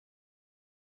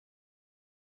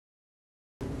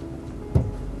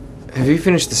Have you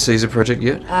finished the Caesar project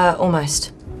yet?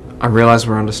 Almost. I realise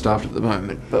we're understaffed at the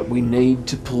moment, but we need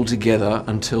to pull together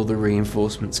until the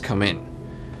reinforcements come in.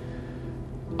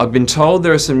 I've been told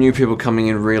there are some new people coming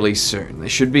in really soon. They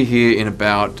should be here in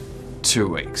about 2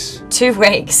 weeks. 2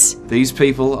 weeks? These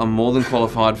people are more than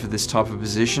qualified for this type of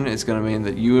position. It's going to mean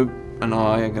that you and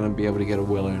I are going to be able to get a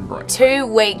well-earned break. 2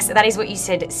 weeks? That is what you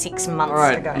said 6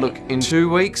 months ago. Alright, look, in 2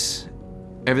 weeks,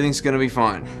 everything's going to be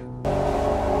fine.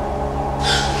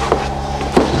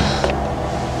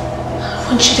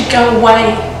 I want you to go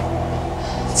away.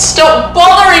 Stop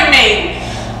bothering me!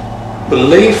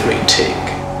 Believe me, Tig.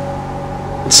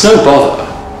 It's no bother.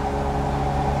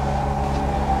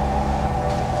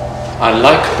 I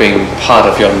like being part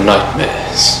of your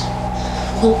nightmares.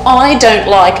 Well, I don't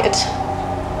like it.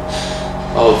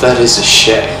 Oh, that is a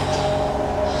shame.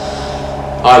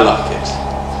 I like it.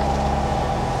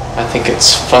 I think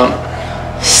it's fun.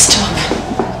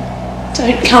 Stop.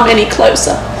 Don't come any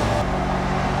closer.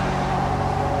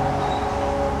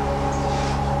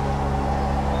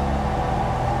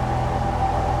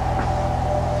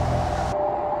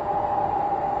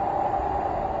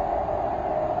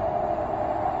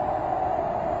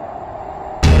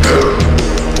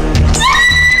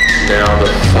 Now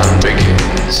the fun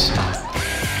begins.